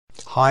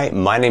Hi,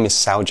 my name is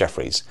Sal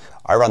Jeffries.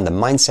 I run the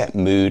Mindset,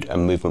 Mood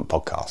and Movement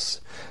podcasts.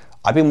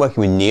 I've been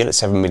working with Neil at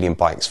 7 Million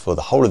Bikes for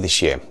the whole of this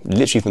year,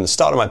 literally from the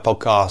start of my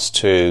podcast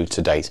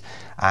to date.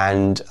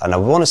 And I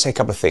want to say a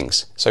couple of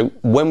things. So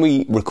when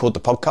we record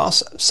the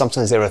podcast,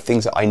 sometimes there are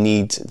things that I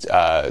need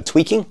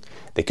tweaking.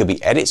 There could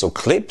be edits or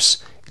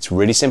clips. It's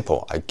really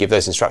simple. I give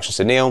those instructions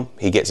to Neil,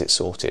 he gets it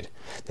sorted.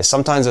 There's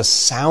sometimes a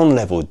sound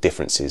level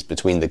differences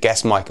between the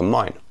guest mic and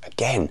mine.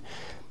 Again,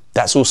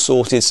 that's all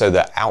sorted so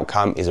the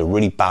outcome is a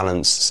really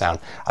balanced sound.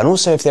 And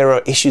also if there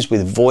are issues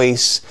with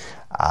voice,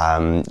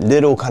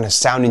 little kind of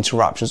sound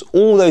interruptions,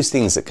 all those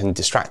things that can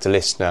distract a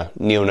listener,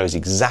 Neil knows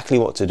exactly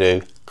what to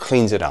do,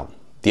 cleans it up.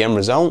 The end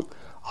result,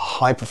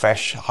 highly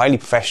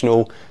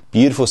professional,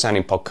 beautiful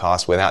sounding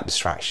podcast without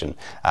distraction.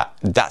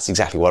 That's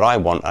exactly what I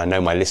want. I know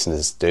my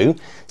listeners do.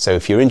 So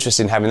if you're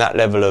interested in having that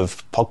level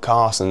of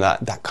podcast and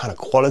that kind of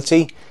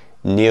quality,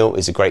 Neil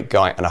is a great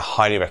guy and I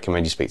highly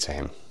recommend you speak to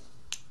him.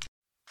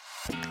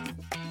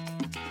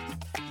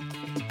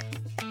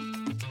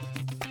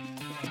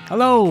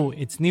 Hello,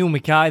 it's Neil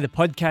Mackay, the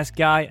podcast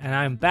guy, and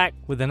I'm back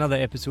with another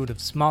episode of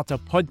Smarter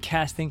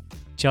Podcasting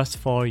just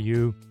for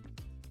you.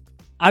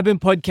 I've been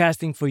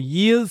podcasting for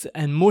years,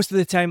 and most of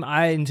the time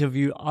I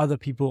interview other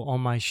people on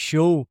my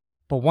show.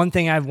 But one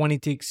thing I've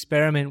wanted to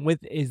experiment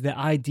with is the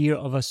idea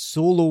of a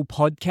solo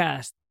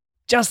podcast,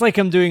 just like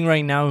I'm doing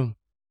right now.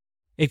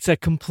 It's a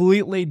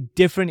completely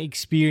different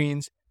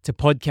experience to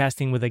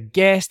podcasting with a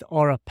guest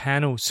or a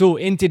panel. So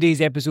in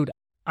today's episode,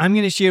 I'm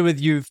going to share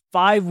with you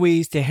 5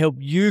 ways to help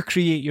you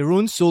create your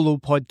own solo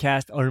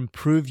podcast or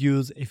improve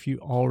yours if you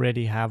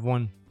already have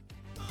one.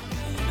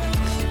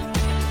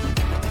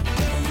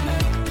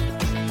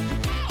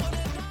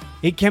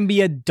 It can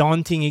be a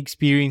daunting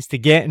experience to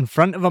get in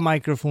front of a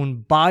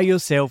microphone by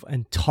yourself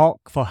and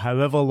talk for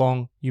however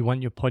long you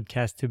want your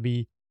podcast to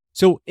be.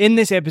 So in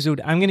this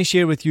episode, I'm going to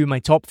share with you my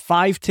top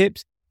 5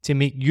 tips to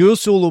make your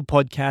solo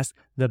podcast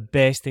the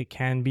best it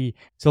can be.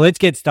 So let's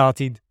get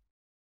started.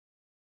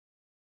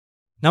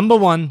 Number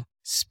 1,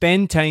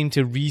 spend time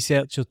to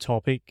research your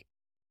topic.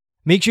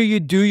 Make sure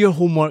you do your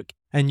homework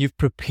and you've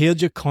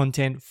prepared your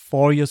content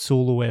for your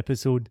solo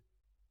episode.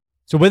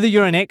 So whether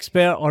you're an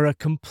expert or a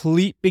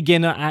complete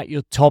beginner at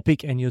your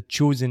topic and your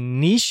chosen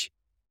niche,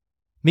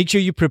 make sure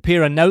you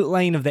prepare an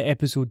outline of the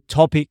episode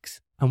topics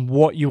and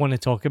what you want to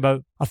talk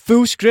about. A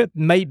full script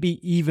might be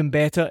even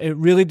better. It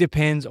really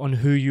depends on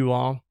who you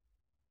are.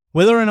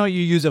 Whether or not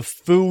you use a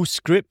full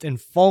script and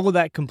follow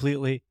that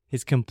completely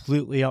is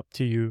completely up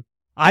to you.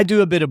 I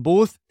do a bit of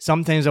both.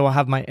 Sometimes I will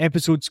have my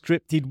episode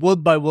scripted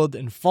word by word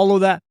and follow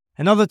that.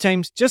 And other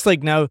times, just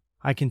like now,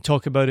 I can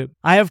talk about it.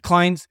 I have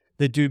clients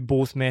that do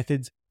both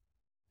methods.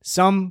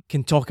 Some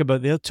can talk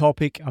about their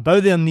topic,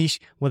 about their niche,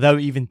 without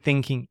even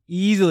thinking,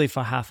 easily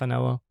for half an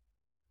hour.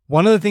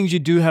 One of the things you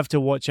do have to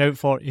watch out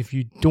for if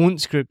you don't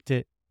script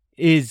it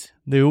is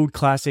the old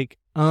classic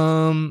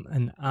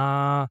and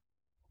ah.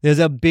 There's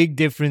a big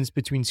difference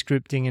between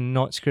scripting and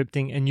not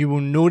scripting, and you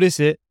will notice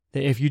it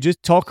that if you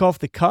just talk off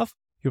the cuff,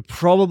 you're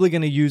probably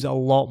going to use a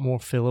lot more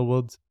filler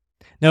words.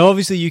 Now,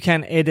 obviously, you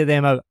can edit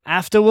them out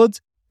afterwards,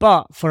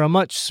 but for a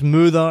much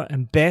smoother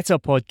and better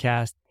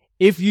podcast,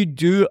 if you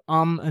do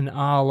and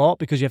ah a lot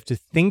because you have to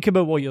think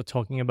about what you're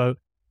talking about,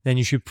 then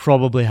you should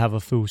probably have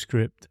a full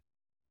script.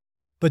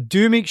 But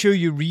do make sure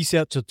you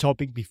research your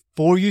topic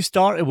before you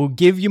start. It will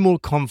give you more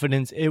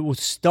confidence, it will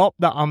stop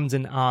the ums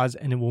and ahs,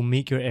 and it will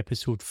make your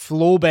episode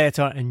flow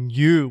better, and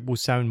you will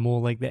sound more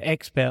like the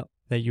expert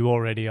that you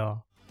already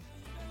are.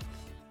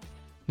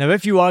 Now,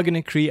 if you are going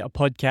to create a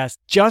podcast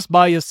just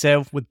by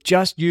yourself with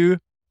just you,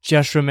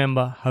 just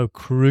remember how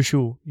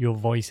crucial your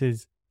voice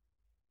is.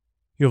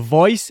 Your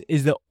voice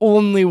is the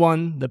only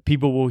one that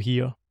people will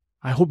hear.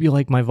 I hope you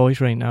like my voice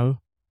right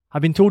now.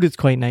 I've been told it's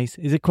quite nice.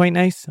 Is it quite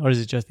nice, or is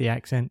it just the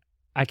accent?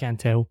 I can't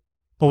tell.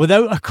 But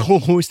without a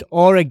co-host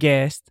or a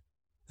guest,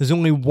 there's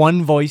only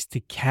one voice to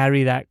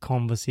carry that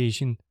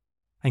conversation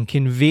and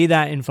convey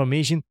that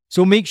information.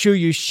 So make sure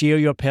you share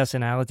your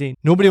personality.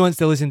 Nobody wants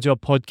to listen to a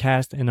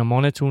podcast in a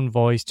monotone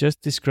voice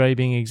just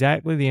describing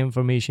exactly the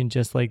information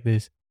just like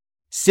this.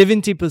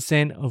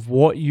 70% of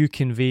what you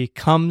convey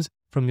comes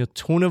from your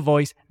tone of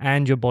voice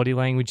and your body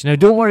language. Now,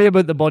 don't worry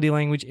about the body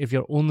language if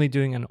you're only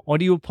doing an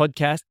audio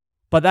podcast,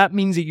 but that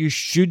means that you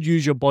should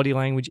use your body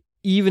language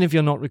even if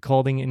you're not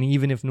recording and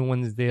even if no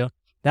one's there.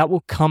 That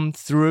will come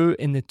through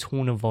in the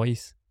tone of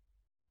voice.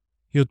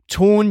 Your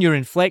tone, your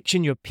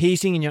inflection, your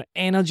pacing, and your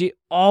energy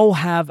all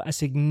have a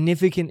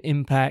significant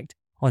impact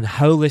on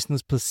how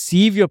listeners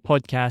perceive your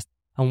podcast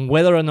and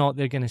whether or not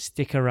they're going to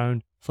stick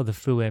around for the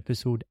full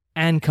episode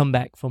and come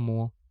back for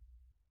more.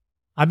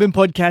 I've been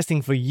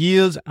podcasting for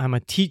years. I'm a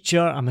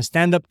teacher, I'm a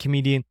stand-up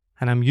comedian,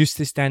 and I'm used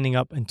to standing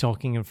up and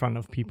talking in front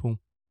of people.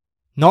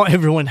 Not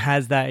everyone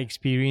has that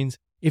experience.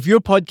 If you're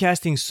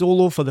podcasting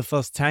solo for the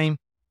first time,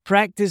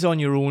 practice on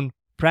your own,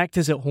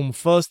 practice at home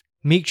first.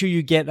 Make sure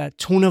you get that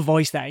tone of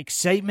voice, that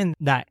excitement,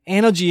 that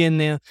energy in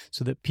there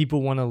so that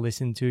people want to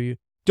listen to you.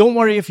 Don't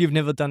worry if you've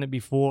never done it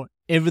before.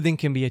 Everything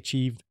can be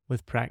achieved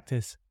with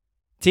practice.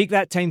 Take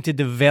that time to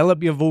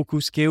develop your vocal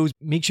skills.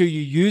 Make sure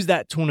you use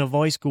that tone of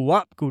voice. Go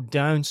up, go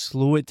down,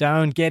 slow it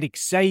down, get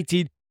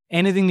excited.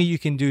 Anything that you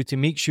can do to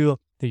make sure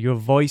that your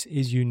voice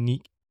is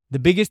unique. The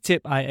biggest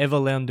tip I ever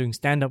learned doing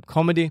stand-up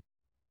comedy,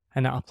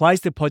 and it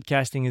applies to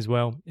podcasting as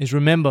well, is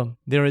remember,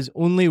 there is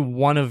only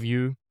one of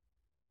you.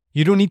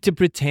 You don't need to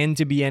pretend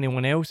to be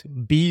anyone else.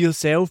 Be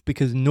yourself,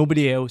 because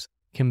nobody else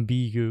can be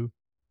you.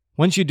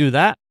 Once you do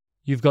that,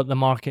 you've got the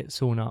market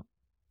sewn up.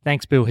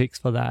 Thanks, Bill Hicks,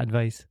 for that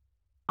advice.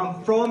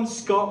 I'm from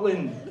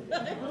Scotland.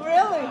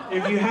 Really?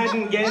 If you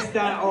hadn't guessed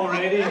that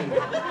already.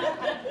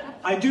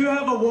 I do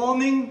have a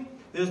warning.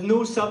 There's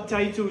no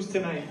subtitles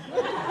tonight.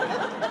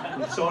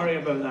 I'm sorry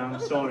about that. I'm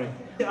sorry.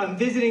 I'm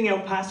visiting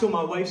El Paso.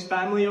 My wife's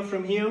family are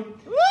from here.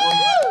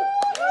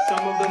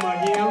 Some of them are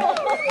here.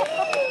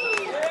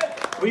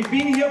 We've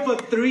been here for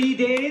 3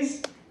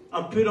 days.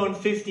 I've put on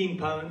 15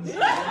 pounds.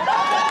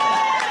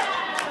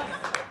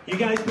 You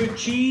guys put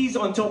cheese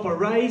on top of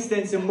rice,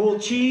 then some more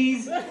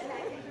cheese,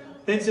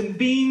 then some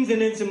beans,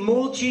 and then some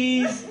more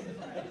cheese,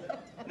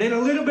 then a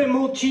little bit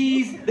more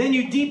cheese, then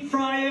you deep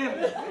fry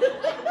it.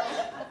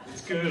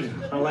 It's good.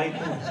 I like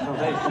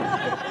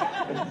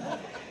it.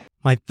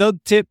 My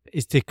third tip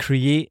is to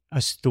create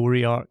a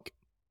story arc.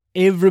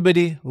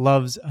 Everybody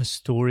loves a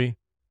story.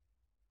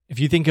 If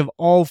you think of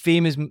all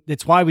famous,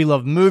 it's why we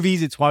love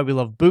movies, it's why we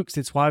love books,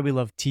 it's why we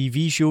love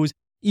TV shows,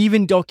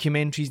 even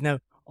documentaries now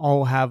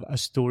all have a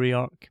story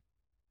arc.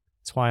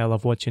 That's why I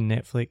love watching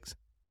Netflix.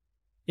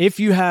 If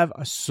you have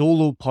a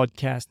solo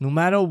podcast, no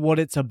matter what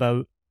it's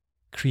about,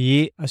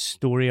 create a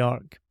story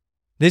arc.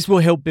 This will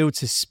help build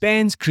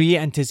suspense, create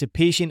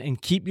anticipation,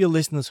 and keep your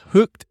listeners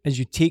hooked as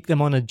you take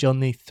them on a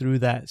journey through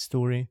that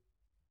story.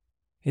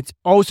 It's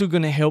also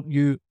going to help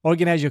you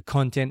organize your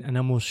content in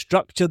a more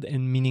structured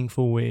and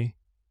meaningful way.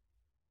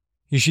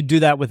 You should do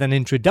that with an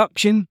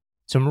introduction,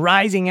 some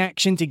rising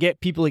action to get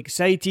people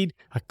excited,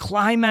 a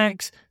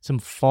climax, some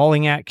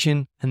falling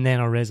action, and then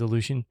a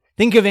resolution.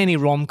 Think of any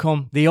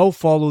rom-com. They all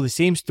follow the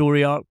same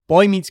story arc.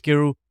 Boy meets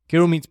girl,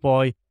 girl meets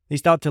boy. They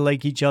start to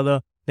like each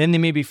other. Then they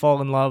maybe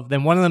fall in love.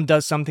 Then one of them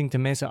does something to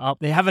mess it up.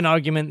 They have an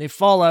argument. They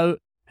fall out.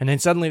 And then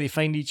suddenly they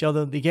find each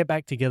other. They get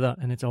back together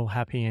and it's all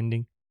happy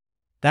ending.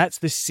 That's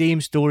the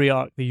same story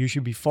arc that you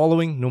should be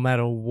following no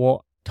matter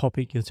what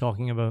topic you're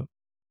talking about.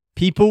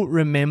 People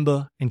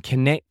remember and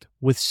connect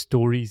with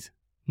stories,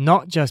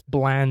 not just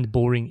bland,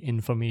 boring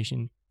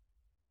information.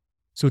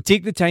 So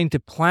take the time to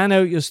plan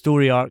out your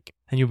story arc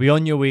and you'll be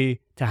on your way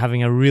to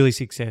having a really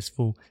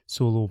successful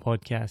solo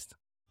podcast.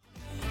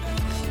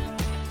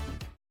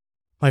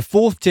 My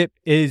fourth tip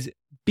is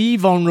be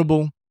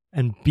vulnerable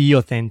and be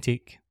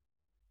authentic.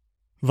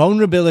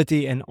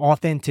 Vulnerability and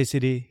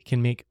authenticity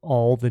can make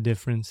all the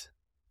difference.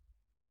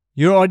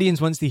 Your audience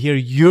wants to hear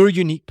your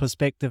unique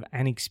perspective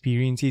and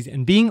experiences,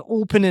 and being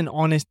open and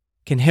honest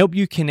can help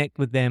you connect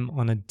with them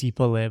on a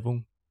deeper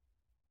level.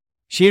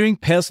 Sharing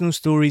personal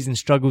stories and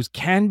struggles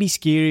can be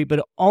scary, but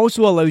it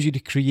also allows you to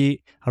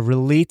create a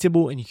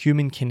relatable and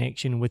human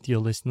connection with your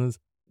listeners.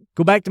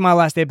 Go back to my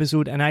last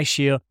episode and I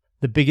share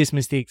the biggest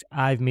mistakes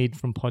I've made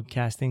from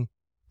podcasting.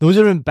 Those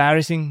are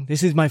embarrassing.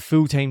 This is my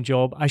full-time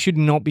job. I should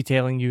not be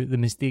telling you the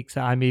mistakes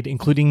that I made,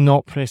 including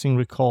not pressing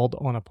record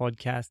on a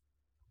podcast.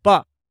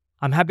 But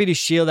I'm happy to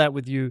share that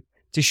with you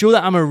to show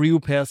that I'm a real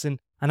person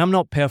and I'm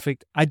not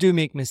perfect. I do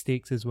make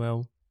mistakes as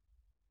well.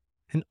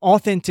 And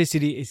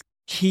authenticity is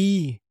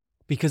key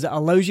because it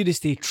allows you to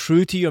stay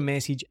true to your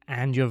message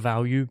and your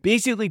value.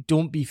 Basically,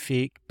 don't be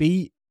fake.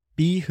 Be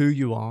who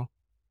you are.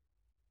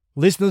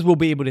 Listeners will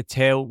be able to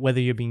tell whether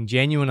you're being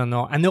genuine or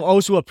not, and they'll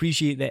also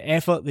appreciate the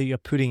effort that you're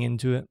putting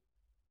into it.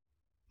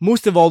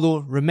 Most of all though,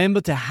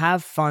 remember to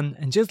have fun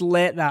and just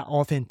let that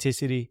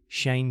authenticity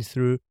shine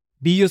through.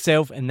 Be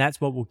yourself, and that's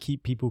what will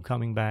keep people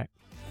coming back.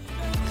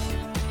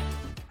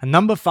 And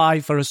number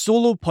 5, for a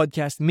solo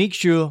podcast, make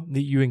sure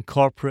that you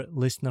incorporate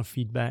listener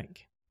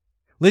feedback.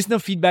 Listener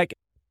feedback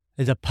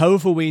is a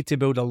powerful way to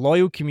build a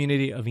loyal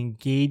community of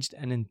engaged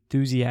and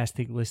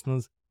enthusiastic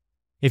listeners.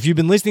 If you've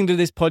been listening to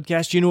this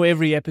podcast, you know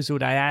every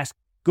episode I ask,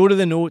 go to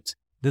the notes,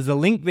 there's a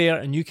link there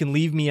and you can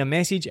leave me a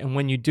message, and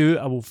when you do,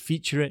 I will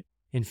feature it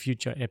in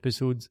future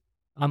episodes.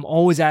 I'm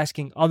always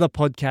asking other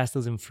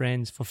podcasters and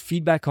friends for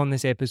feedback on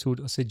this episode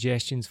or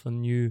suggestions for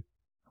new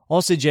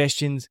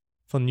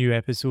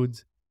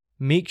episodes.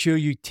 Make sure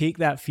you take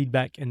that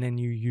feedback and then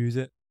you use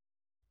it.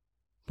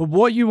 But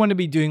what you want to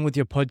be doing with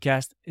your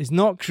podcast is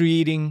not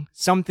creating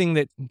something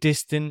that's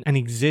distant and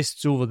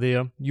exists over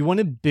there. You want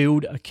to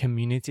build a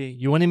community.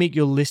 You want to make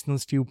your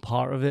listeners feel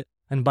part of it.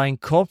 And by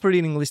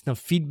incorporating listener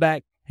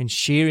feedback and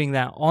sharing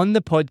that on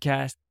the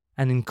podcast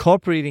and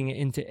incorporating it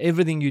into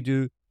everything you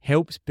do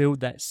helps build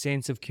that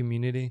sense of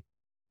community.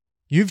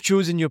 You've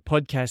chosen your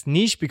podcast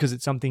niche because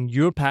it's something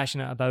you're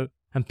passionate about,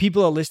 and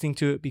people are listening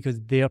to it because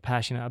they're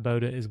passionate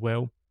about it as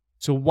well.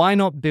 So why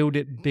not build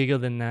it bigger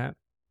than that?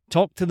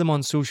 Talk to them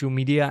on social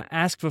media,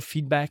 ask for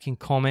feedback and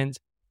comments,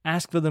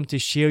 ask for them to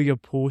share your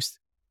posts,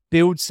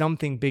 build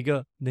something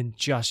bigger than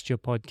just your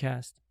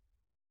podcast.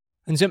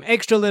 And some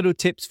extra little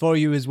tips for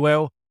you as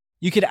well.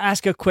 You could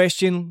ask a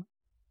question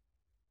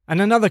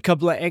And another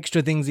couple of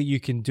extra things that you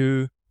can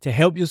do to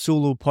help your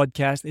solo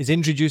podcast is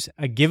introduce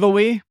a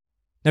giveaway.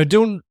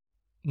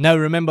 Now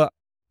remember,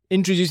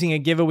 introducing a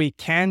giveaway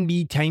can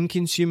be time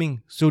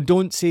consuming. So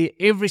don't say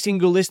every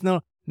single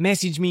listener,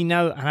 message me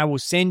now and I will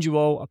send you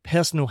all a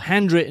personal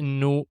handwritten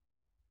note.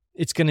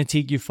 It's going to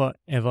take you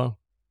forever.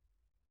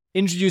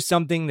 Introduce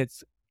something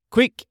that's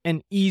quick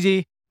and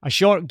easy, a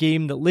short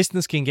game that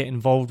listeners can get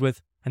involved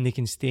with and they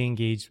can stay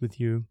engaged with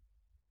you.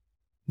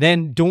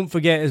 Then don't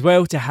forget as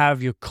well to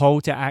have your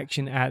call to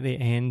action at the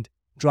end.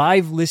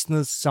 Drive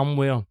listeners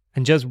somewhere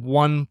and just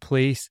one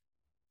place.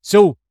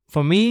 So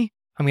for me,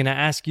 I'm going to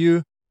ask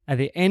you at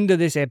the end of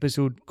this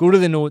episode, go to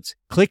the notes,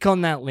 click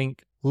on that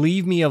link,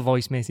 leave me a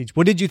voice message.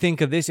 What did you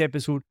think of this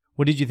episode?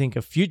 What did you think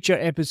of future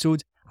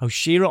episodes? I'll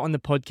share it on the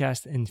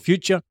podcast in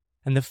future.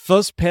 And the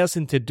first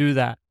person to do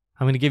that,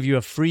 I'm going to give you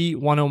a free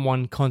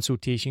one-on-one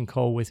consultation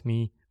call with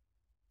me.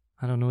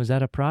 I don't know, is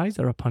that a prize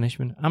or a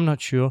punishment? I'm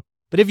not sure.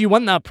 But if you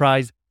want that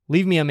prize,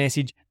 leave me a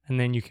message and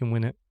then you can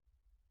win it.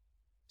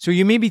 So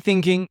you may be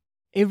thinking,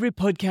 every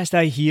podcast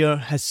I hear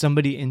has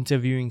somebody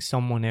interviewing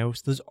someone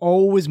else. There's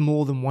always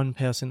more than one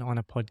person on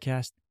a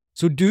podcast.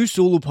 So do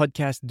solo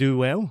podcasts do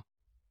well?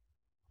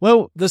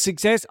 Well, the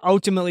success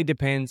ultimately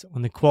depends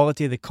on the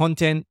quality of the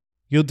content,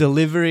 your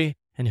delivery,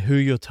 and who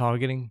you're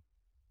targeting.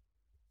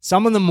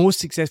 Some of the most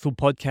successful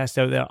podcasts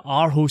out there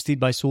are hosted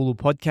by solo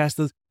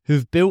podcasters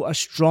who've built a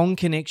strong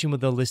connection with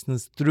their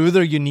listeners through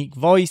their unique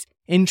voice,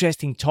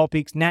 interesting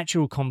topics,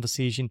 natural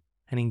conversation,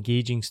 and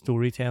engaging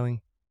storytelling.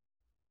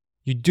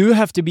 You do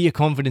have to be a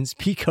confident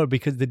speaker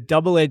because the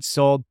double-edged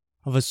sword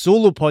of a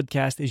solo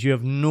podcast is you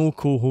have no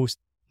co-host,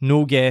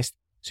 no guest,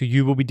 so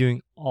you will be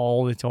doing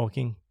all the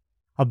talking.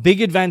 A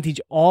big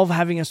advantage of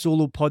having a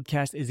solo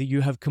podcast is that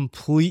you have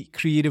complete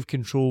creative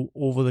control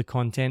over the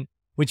content,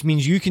 which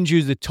means you can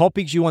choose the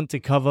topics you want to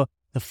cover,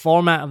 the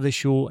format of the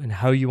show, and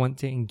how you want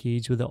to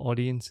engage with the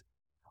audience.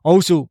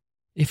 Also,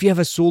 if you have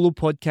a solo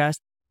podcast,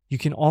 you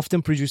can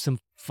often produce them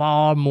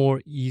far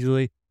more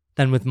easily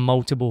than with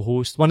multiple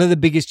hosts. One of the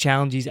biggest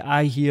challenges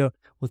I hear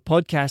with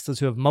podcasters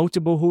who have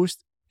multiple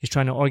hosts is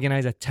trying to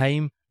organize a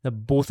time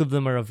that both of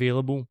them are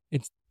available.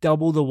 It's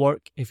double the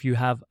work if you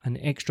have an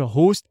extra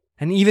host,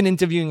 and even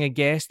interviewing a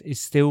guest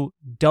is still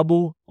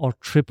double or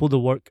triple the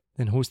work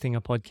than hosting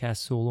a podcast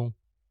solo.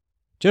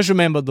 Just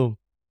remember though,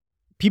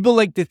 people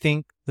like to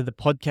think that the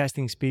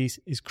podcasting space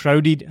is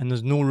crowded and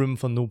there's no room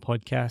for no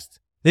podcasts.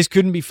 This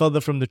couldn't be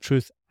further from the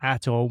truth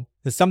at all.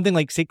 There's something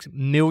like 6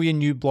 million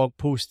new blog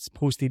posts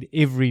posted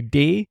every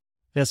day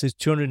versus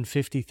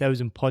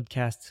 250,000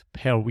 podcasts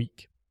per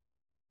week.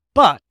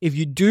 But if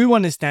you do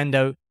want to stand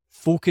out,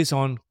 focus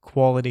on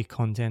quality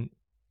content.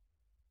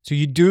 So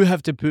you do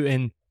have to put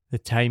in the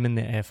time and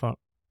the effort.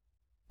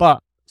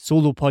 But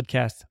solo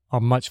podcasts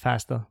are much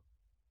faster.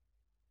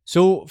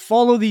 So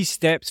follow these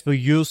steps for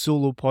your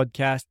solo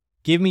podcast.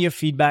 Give me your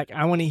feedback.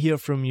 I want to hear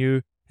from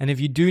you. And if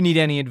you do need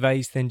any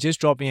advice, then just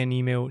drop me an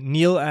email,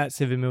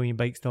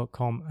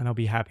 neil@7millionbikes.com, and I'll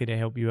be happy to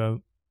help you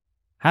out.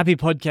 Happy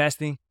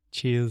podcasting.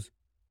 Cheers.